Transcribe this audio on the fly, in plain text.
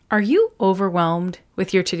Are you overwhelmed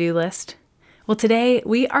with your to-do list? Well, today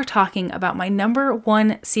we are talking about my number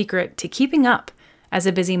one secret to keeping up as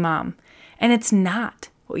a busy mom. And it's not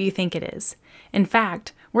what you think it is. In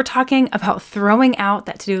fact, we're talking about throwing out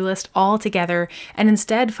that to-do list altogether and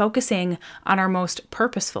instead focusing on our most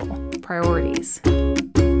purposeful priorities.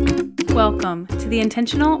 Welcome to the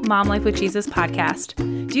Intentional Mom Life with Jesus podcast.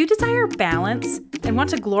 Do you desire balance and want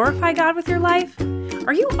to glorify God with your life?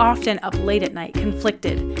 Are you often up late at night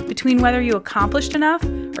conflicted between whether you accomplished enough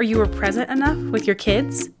or you were present enough with your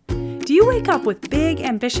kids? Do you wake up with big,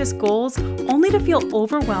 ambitious goals only to feel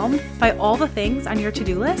overwhelmed by all the things on your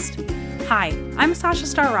to-do list? Hi, I'm Sasha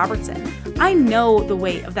Starr Robertson. I know the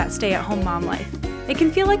weight of that stay-at-home mom life. It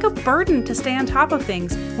can feel like a burden to stay on top of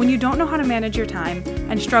things when you don't know how to manage your time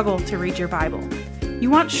and struggle to read your Bible. You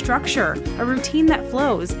want structure, a routine that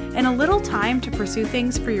flows, and a little time to pursue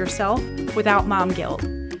things for yourself without mom guilt.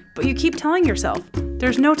 But you keep telling yourself,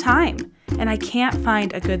 there's no time, and I can't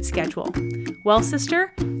find a good schedule. Well,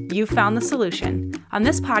 sister, you've found the solution. On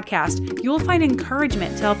this podcast, you will find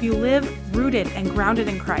encouragement to help you live rooted and grounded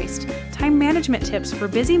in Christ, time management tips for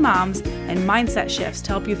busy moms, and mindset shifts to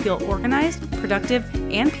help you feel organized, productive,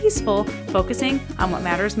 and peaceful, focusing on what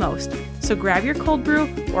matters most. So grab your cold brew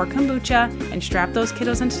or kombucha and strap those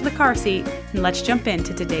kiddos into the car seat, and let's jump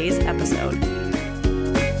into today's episode.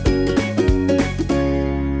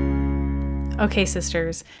 Okay,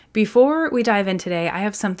 sisters, before we dive in today, I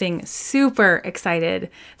have something super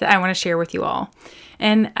excited that I want to share with you all.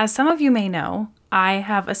 And as some of you may know, I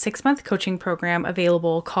have a 6-month coaching program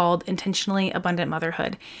available called Intentionally Abundant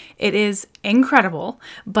Motherhood. It is incredible,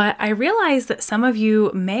 but I realize that some of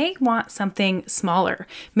you may want something smaller.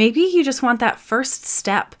 Maybe you just want that first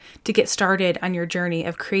step to get started on your journey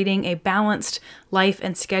of creating a balanced life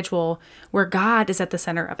and schedule where God is at the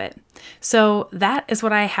center of it. So that is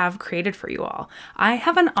what I have created for you all. I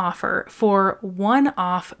have an offer for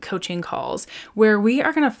one-off coaching calls where we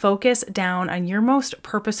are going to focus down on your most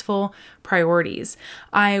purposeful priorities.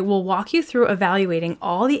 I will walk you through evaluating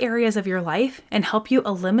all the areas of your life and help you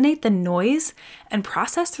eliminate the noise and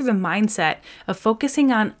process through the mindset of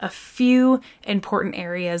focusing on a few important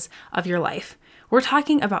areas of your life. We're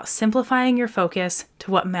talking about simplifying your focus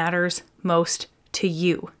to what matters most to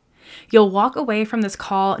you. You'll walk away from this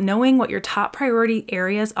call knowing what your top priority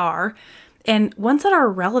areas are and ones that are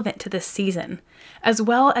relevant to this season, as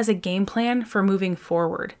well as a game plan for moving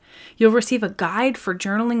forward. You'll receive a guide for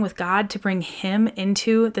journaling with God to bring Him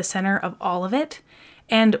into the center of all of it,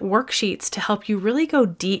 and worksheets to help you really go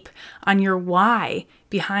deep on your why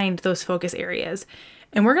behind those focus areas.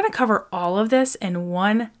 And we're going to cover all of this in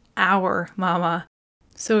 1 hour, mama.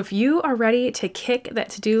 So if you are ready to kick that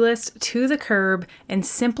to-do list to the curb and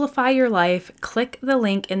simplify your life, click the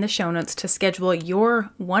link in the show notes to schedule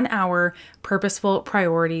your 1 hour purposeful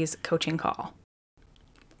priorities coaching call.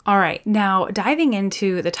 All right, now diving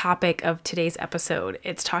into the topic of today's episode,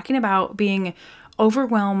 it's talking about being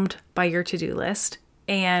overwhelmed by your to-do list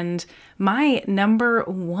and my number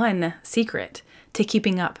one secret to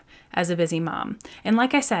keeping up as a busy mom. And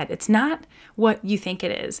like I said, it's not what you think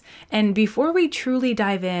it is. And before we truly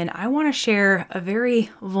dive in, I want to share a very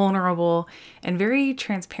vulnerable and very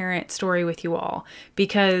transparent story with you all,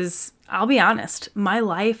 because I'll be honest, my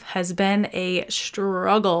life has been a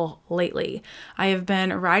struggle lately. I have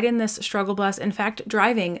been riding this struggle bus, in fact,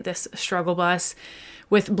 driving this struggle bus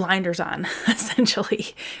with blinders on, essentially.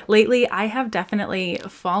 Lately, I have definitely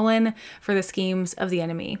fallen for the schemes of the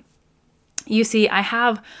enemy. You see, I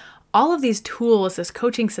have all of these tools, this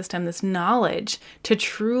coaching system, this knowledge to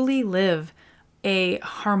truly live a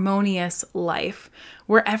harmonious life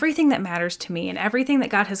where everything that matters to me and everything that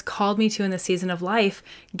God has called me to in the season of life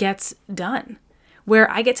gets done. Where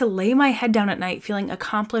I get to lay my head down at night feeling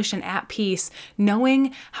accomplished and at peace,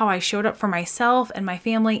 knowing how I showed up for myself and my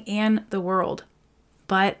family and the world.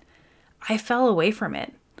 But I fell away from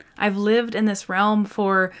it. I've lived in this realm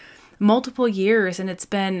for multiple years, and it's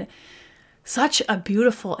been such a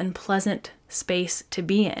beautiful and pleasant space to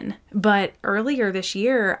be in. But earlier this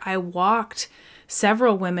year, I walked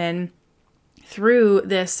several women through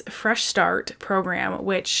this Fresh Start program,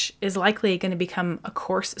 which is likely going to become a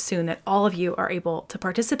course soon that all of you are able to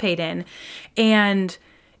participate in. And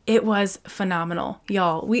it was phenomenal,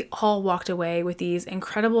 y'all. We all walked away with these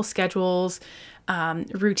incredible schedules,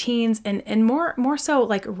 routines, and more so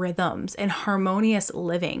like rhythms, and harmonious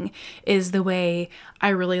living is the way I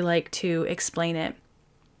really like to explain it.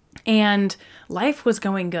 And life was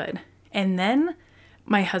going good. And then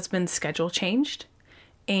my husband's schedule changed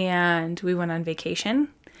and we went on vacation.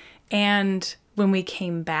 And when we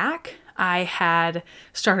came back, I had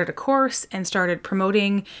started a course and started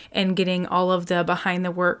promoting and getting all of the behind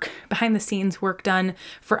the scenes work done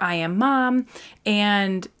for I Am Mom,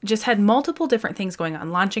 and just had multiple different things going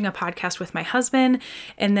on, launching a podcast with my husband.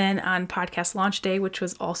 And then on podcast launch day, which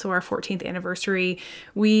was also our 14th anniversary,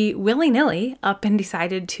 we willy-nilly up and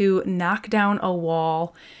decided to knock down a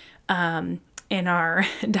wall in our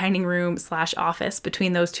dining room / office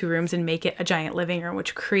between those two rooms and make it a giant living room,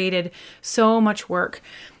 which created so much work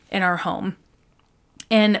in our home.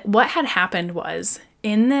 And what had happened was,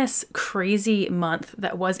 in this crazy month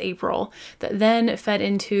that was April, that then fed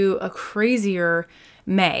into a crazier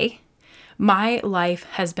May, my life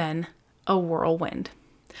has been a whirlwind.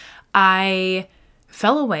 I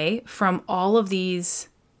fell away from all of these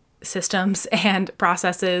systems and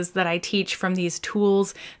processes that I teach, from these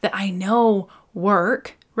tools that I know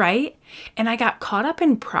work, right? And I got caught up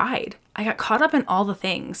in pride. I got caught up in all the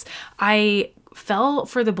things. I fell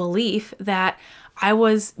for the belief that I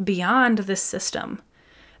was beyond this system,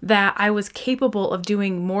 that I was capable of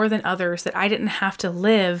doing more than others, that I didn't have to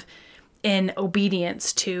live in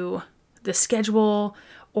obedience to the schedule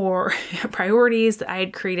or priorities that I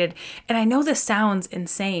had created. And I know this sounds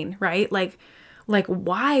insane, right? Like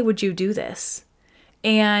why would you do this?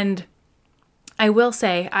 And I will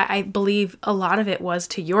say, I believe a lot of it was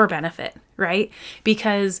to your benefit, right?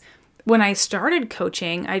 Because when I started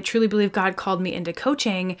coaching, I truly believe God called me into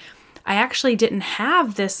coaching. I actually didn't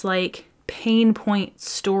have this pain point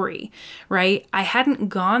story, right? I hadn't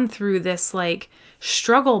gone through this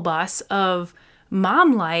struggle bus of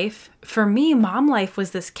mom life. For me, mom life was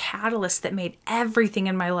this catalyst that made everything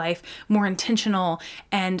in my life more intentional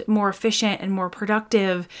and more efficient and more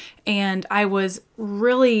productive. And I was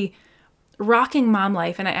really rocking mom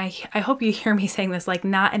life. And I hope you hear me saying this,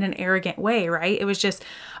 not in an arrogant way, right? It was just,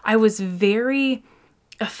 I was very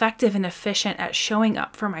effective and efficient at showing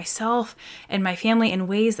up for myself and my family in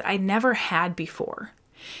ways that I never had before.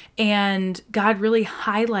 And God really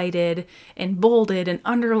highlighted and bolded and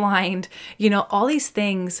underlined, all these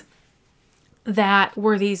things that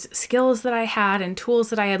were these skills that I had and tools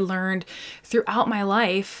that I had learned throughout my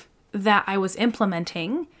life that I was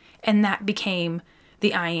implementing. And that became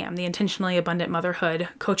the Intentionally Abundant Motherhood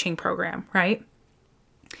coaching program, right?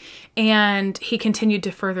 And he continued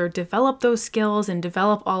to further develop those skills and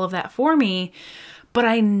develop all of that for me. But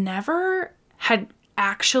I never had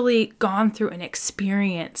actually gone through and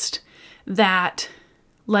experienced that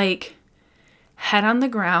head on the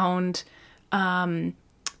ground,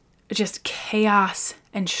 just chaos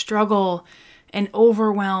and struggle and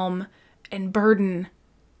overwhelm and burden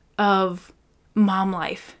of mom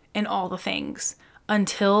life and all the things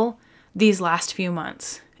until these last few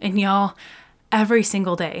months. And y'all, every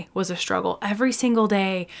single day was a struggle. Every single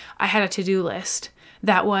day I had a to-do list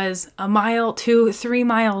that was 1 mile to 3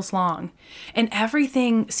 miles long. And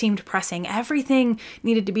everything seemed pressing. Everything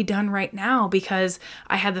needed to be done right now because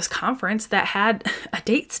I had this conference that had a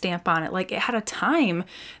date stamp on it. It had a time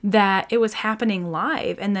that it was happening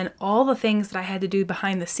live. And then all the things that I had to do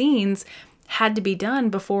behind the scenes had to be done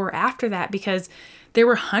before or after that because there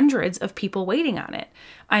were hundreds of people waiting on it.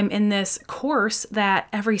 I'm in this course that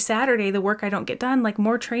every Saturday, the work I don't get done,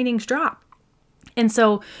 more trainings drop. And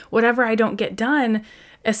so whatever I don't get done,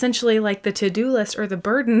 essentially the to-do list or the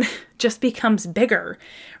burden just becomes bigger,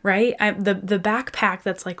 right? The backpack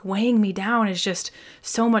that's weighing me down is just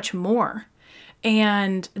so much more.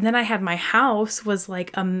 And then I had my house was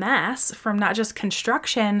a mess from not just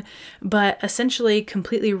construction, but essentially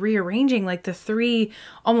completely rearranging the 3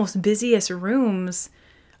 almost busiest rooms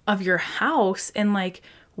of your house. And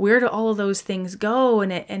where do all of those things go?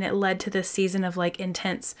 And it led to this season of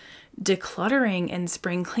intense decluttering and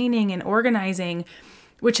spring cleaning and organizing,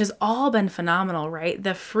 which has all been phenomenal, right?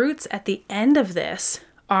 The fruits at the end of this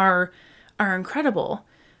are incredible.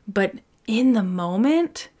 But in the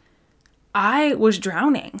moment, I was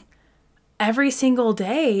drowning. Every single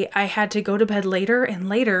day, I had to go to bed later and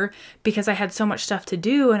later because I had so much stuff to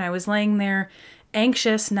do, and I was laying there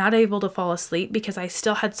anxious, not able to fall asleep because I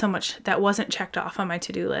still had so much that wasn't checked off on my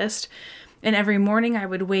to-do list. And every morning I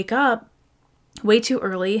would wake up way too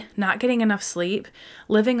early, not getting enough sleep,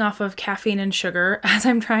 living off of caffeine and sugar as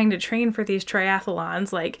I'm trying to train for these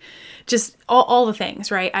triathlons, just all the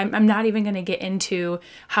things, right? I'm not even going to get into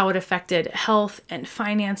how it affected health and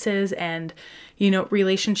finances and,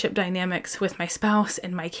 relationship dynamics with my spouse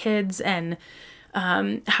and my kids and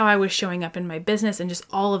how I was showing up in my business and just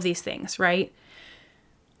all of these things, right?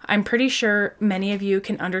 I'm pretty sure many of you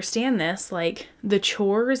can understand this, the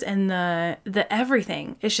chores and the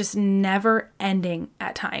everything is just never ending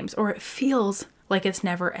at times, or it feels like it's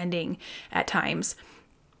never ending at times.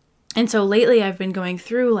 And so lately I've been going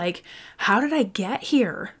through like, how did I get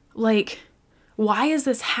here? Like, why is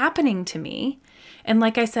this happening to me? And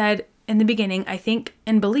like I said in the beginning, I think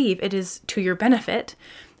and believe it is to your benefit,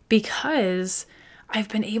 because I've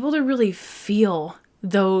been able to really feel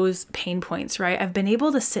those pain points, right? I've been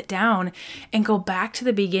able to sit down and go back to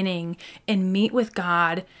the beginning and meet with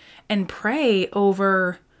God and pray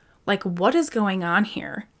over like, what is going on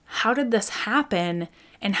here? How did this happen?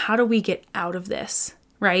 And how do we get out of this,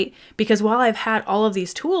 right? Because while I've had all of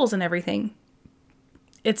these tools and everything,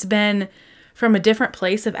 it's been from a different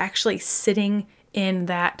place of actually sitting in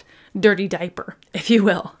that dirty diaper, if you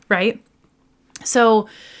will, right? So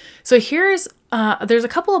here's there's a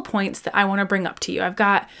couple of points that I want to bring up to you. I've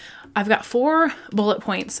got 4 bullet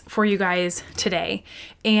points for you guys today.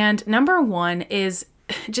 And number 1 is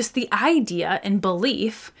just the idea and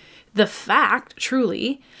belief, the fact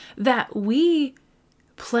truly that we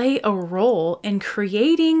play a role in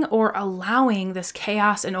creating or allowing this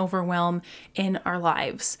chaos and overwhelm in our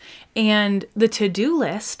lives. And the to-do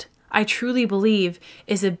list, I truly believe,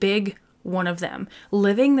 is a big one of them.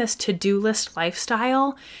 Living this to-do list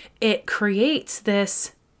lifestyle, it creates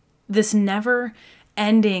this never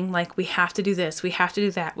ending, like, we have to do this, we have to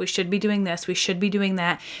do that, we should be doing this, we should be doing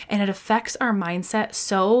that. And it affects our mindset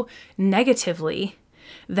so negatively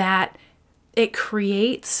that it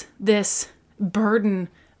creates this burden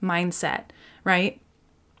mindset, right?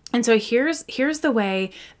 And so here's the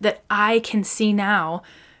way that I can see now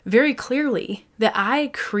very clearly that I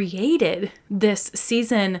created this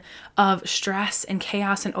season of stress and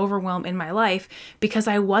chaos and overwhelm in my life because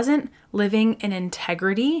I wasn't living in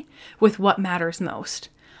integrity with what matters most.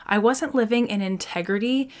 I wasn't living in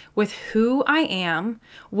integrity with who I am,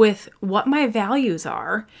 with what my values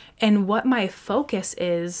are, and what my focus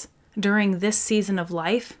is during this season of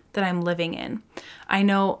life that I'm living in. I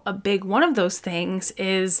know a big one of those things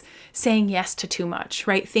is saying yes to too much,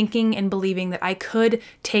 right? Thinking and believing that I could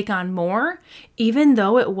take on more, even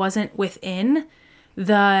though it wasn't within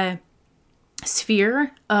the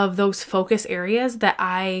sphere of those focus areas that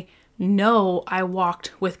I know I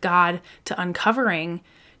walked with God to uncovering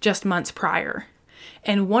just months prior.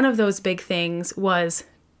 And one of those big things was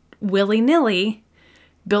willy-nilly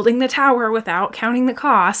building the tower without counting the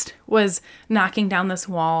cost, was knocking down this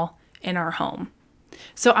wall in our home.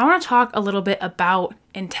 So I want to talk a little bit about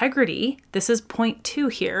integrity. This is point 2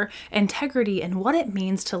 here, integrity and what it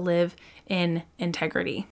means to live in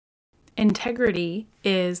integrity. Integrity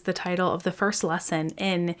is the title of the first lesson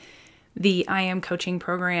in the I Am coaching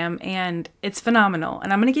program, and it's phenomenal.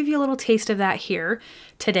 And I'm going to give you a little taste of that here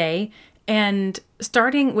today. And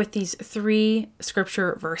starting with these 3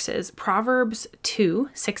 scripture verses, Proverbs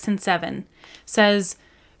 2:6 and 7 says,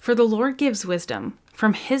 "For the Lord gives wisdom.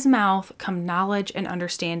 From his mouth come knowledge and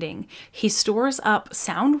understanding. He stores up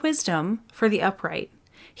sound wisdom for the upright.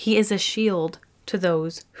 He is a shield to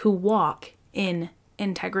those who walk in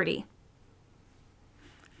integrity."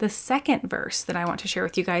 The second verse that I want to share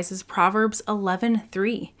with you guys is Proverbs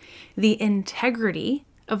 11:3. "The integrity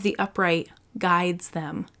of the upright guides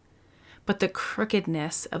them, but the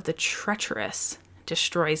crookedness of the treacherous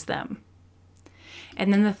destroys them."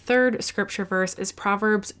 And then the third scripture verse is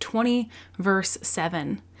Proverbs 20, verse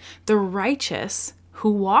 7. "The righteous who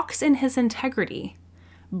walks in his integrity,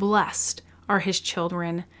 blessed are his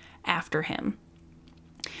children after him."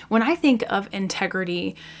 When I think of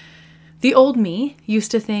integrity, the old me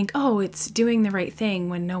used to think, oh, it's doing the right thing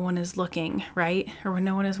when no one is looking, right? Or when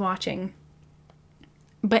no one is watching.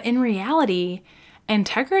 But in reality,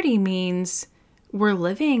 integrity means we're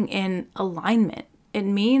living in alignment. It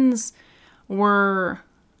means we're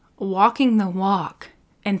walking the walk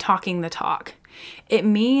and talking the talk. It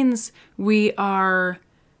means we are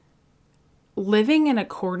living in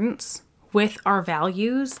accordance with our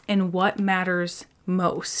values and what matters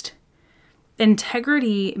most.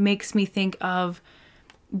 Integrity makes me think of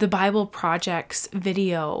the Bible Project's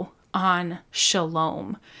video on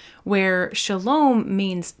shalom, where shalom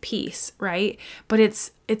means peace, right? But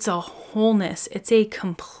it's a wholeness, it's a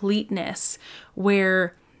completeness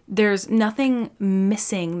where there's nothing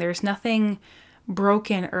missing, there's nothing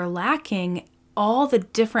broken or lacking. All the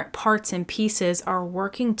different parts and pieces are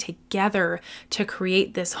working together to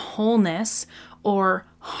create this wholeness or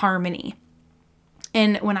harmony.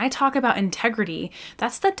 And when I talk about integrity,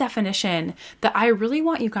 that's the definition that I really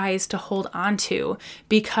want you guys to hold on to,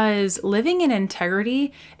 because living in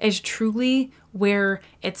integrity is truly where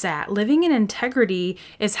it's at. Living in integrity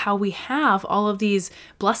is how we have all of these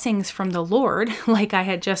blessings from the Lord, like I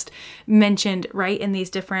had just mentioned, right, in these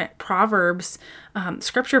different Proverbs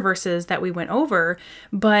scripture verses that we went over.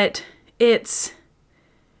 But it's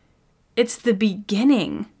the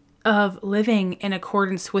beginning of living in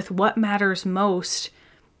accordance with what matters most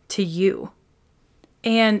to you.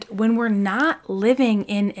 And when we're not living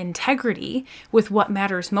in integrity with what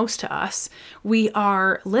matters most to us, we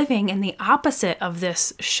are living in the opposite of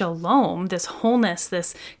this shalom, this wholeness,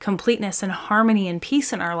 this completeness and harmony and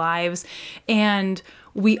peace in our lives. And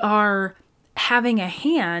we are having a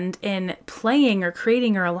hand in playing or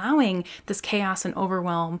creating or allowing this chaos and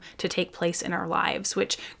overwhelm to take place in our lives,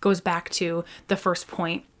 which goes back to the first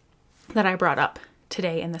point that I brought up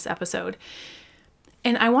today in this episode.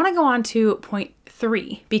 And I want to go on to point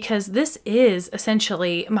 3, because this is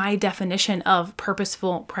essentially my definition of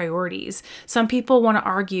purposeful priorities. Some people want to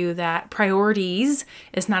argue that priorities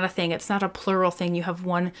is not a thing. It's not a plural thing. You have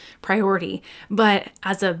one priority. But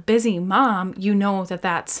as a busy mom, you know that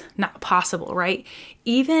that's not possible, right?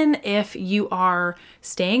 Even if you are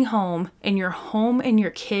staying home and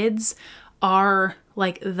your kids are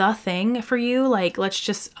like the thing for you, like let's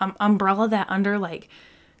just umbrella that under like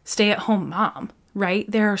stay at home mom. Right?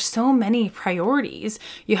 There are so many priorities.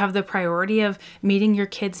 You have the priority of meeting your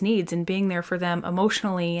kids' needs and being there for them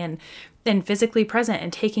emotionally and physically present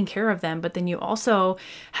and taking care of them. But then you also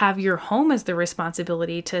have your home as the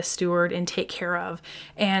responsibility to steward and take care of.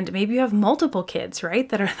 And maybe you have multiple kids, right?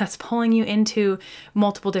 That's pulling you into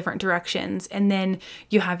multiple different directions. And then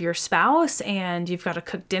you have your spouse and you've got to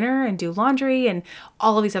cook dinner and do laundry and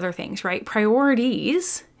all of these other things, right?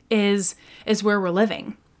 Priorities is where we're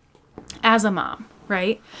living as a mom,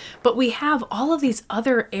 right? But we have all of these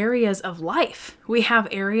other areas of life. We have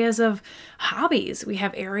areas of hobbies. We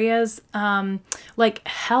have areas like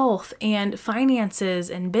health and finances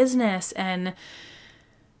and business, and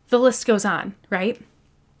the list goes on, right?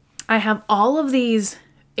 I have all of these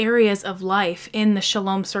areas of life in the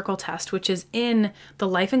Shalom Circle test, which is in the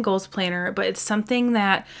Life and Goals Planner, but it's something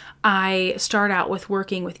that I start out with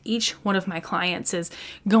working with each one of my clients, is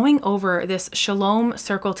going over this Shalom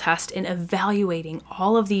Circle test and evaluating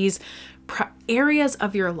all of these areas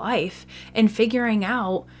of your life and figuring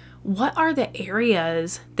out what are the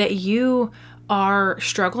areas that you are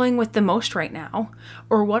struggling with the most right now,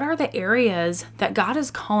 or what are the areas that God is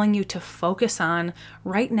calling you to focus on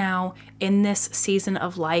right now in this season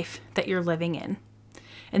of life that you're living in.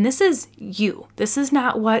 And this is you. This is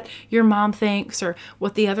not what your mom thinks or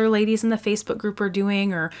what the other ladies in the Facebook group are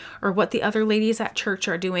doing or what the other ladies at church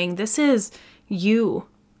are doing. This is you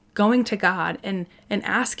going to God and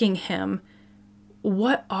asking Him,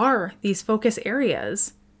 what are these focus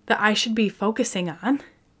areas that I should be focusing on?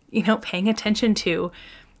 Paying attention to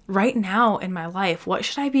right now in my life. What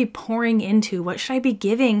should I be pouring into? What should I be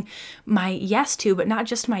giving my yes to? But not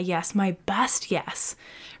just my yes, my best yes,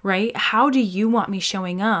 right? How do you want me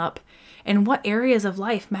showing up? And what areas of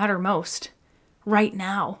life matter most right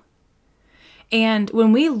now? And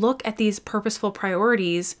when we look at these purposeful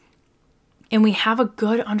priorities and we have a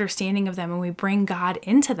good understanding of them and we bring God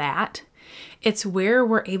into that, it's where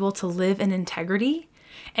we're able to live in integrity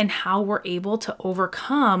and how we're able to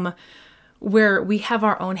overcome where we have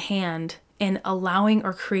our own hand in allowing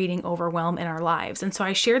or creating overwhelm in our lives. And so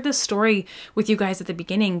I shared this story with you guys at the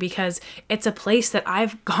beginning because it's a place that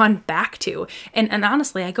I've gone back to. And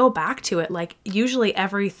honestly, I go back to it like usually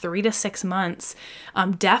every 3 to 6 months,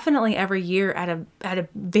 definitely every year at a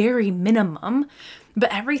very minimum.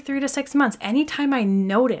 But every 3 to 6 months, anytime I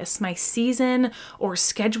notice my season or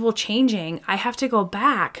schedule changing, I have to go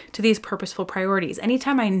back to these purposeful priorities.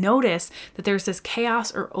 Anytime I notice that there's this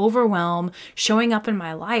chaos or overwhelm showing up in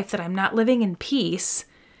my life, that I'm not living in peace,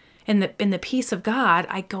 in the peace of God,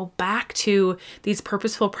 I go back to these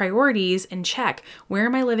purposeful priorities and check, where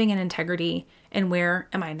am I living in integrity and where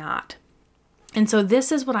am I not? And so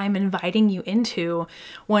this is what I'm inviting you into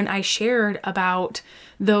when I shared about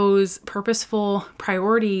those purposeful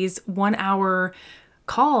priorities 1-hour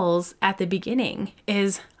calls at the beginning,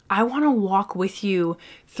 is I want to walk with you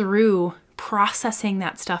through processing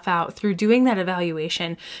that stuff out, through doing that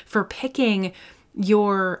evaluation, for picking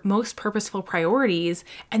your most purposeful priorities,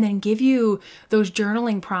 and then give you those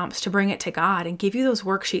journaling prompts to bring it to God and give you those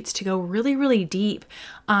worksheets to go really, really deep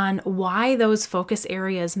on why those focus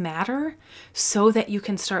areas matter so that you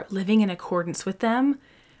can start living in accordance with them,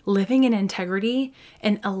 living in integrity,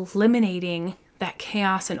 and eliminating that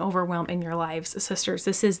chaos and overwhelm in your lives. Sisters,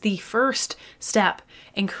 this is the first step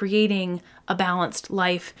in creating a balanced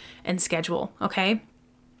life and schedule, okay?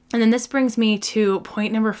 And then this brings me to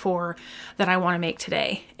point number 4 that I want to make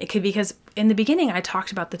today. It could, because in the beginning I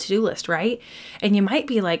talked about the to-do list, right? And you might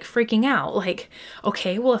be like freaking out, like,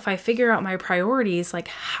 okay, well, if I figure out my priorities, like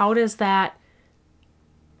how does that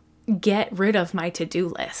get rid of my to-do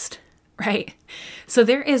list, right? So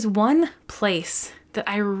there is one place that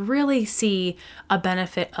I really see a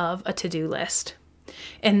benefit of a to-do list.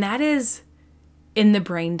 And that is in the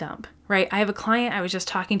brain dump, right? I have a client I was just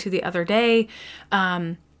talking to the other day,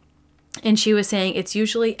 and she was saying it's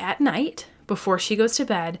usually at night before she goes to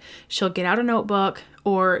bed, she'll get out a notebook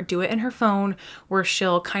or do it in her phone where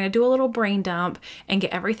she'll kind of do a little brain dump and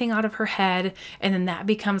get everything out of her head. And then that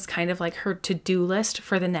becomes kind of like her to-do list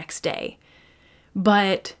for the next day.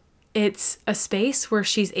 But it's a space where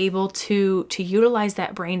she's able to utilize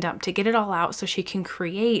that brain dump to get it all out so she can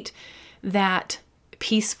create that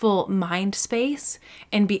peaceful mind space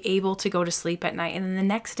and be able to go to sleep at night. And then the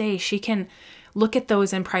next day she can look at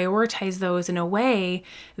those and prioritize those in a way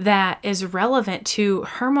that is relevant to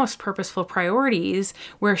her most purposeful priorities,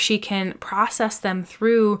 where she can process them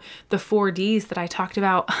through the 4Ds that I talked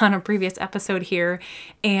about on a previous episode here,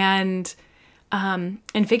 and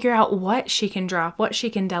figure out what she can drop, what she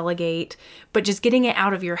can delegate, but just getting it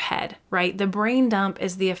out of your head, right? The brain dump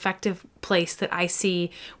is the effective place that I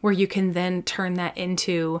see where you can then turn that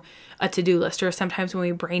into a to-do list. Or sometimes when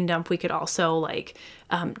we brain dump, we could also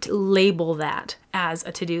label that as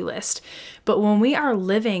a to-do list. But when we are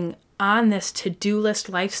living on this to-do list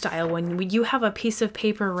lifestyle, when you have a piece of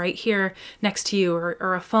paper right here next to you,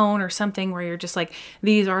 or a phone or something where you're just like,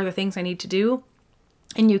 these are the things I need to do,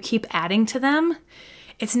 and you keep adding to them,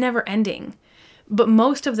 it's never ending. But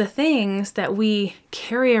most of the things that we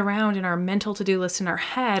carry around in our mental to-do list in our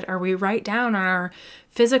head, or we write down on our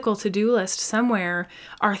physical to-do list somewhere,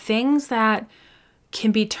 are things that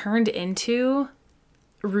can be turned into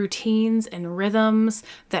routines and rhythms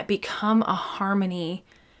that become a harmony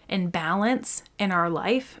and balance in our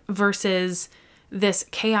life versus this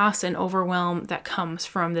chaos and overwhelm that comes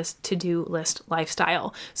from this to-do list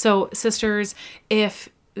lifestyle. So sisters, if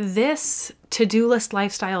this to-do list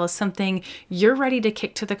lifestyle is something you're ready to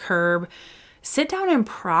kick to the curb, sit down and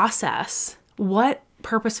process what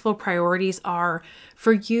purposeful priorities are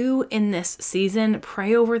for you in this season.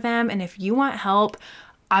 Pray over them. And if you want help,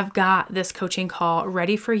 I've got this coaching call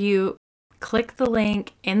ready for you. Click the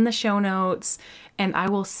link in the show notes, and I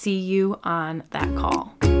will see you on that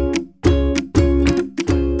call.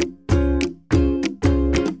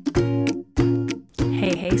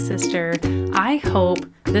 Hey, sister. I hope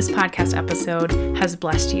this podcast episode has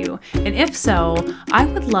blessed you. And if so, I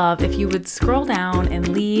would love if you would scroll down and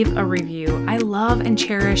leave a review. I love and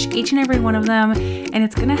cherish each and every one of them. And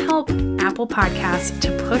it's going to help Apple Podcasts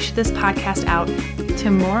to push this podcast out to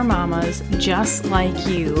more mamas just like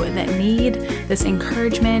you that need this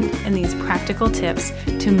encouragement and these practical tips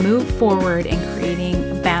to move forward in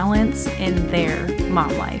creating balance in their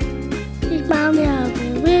mom life. Mom,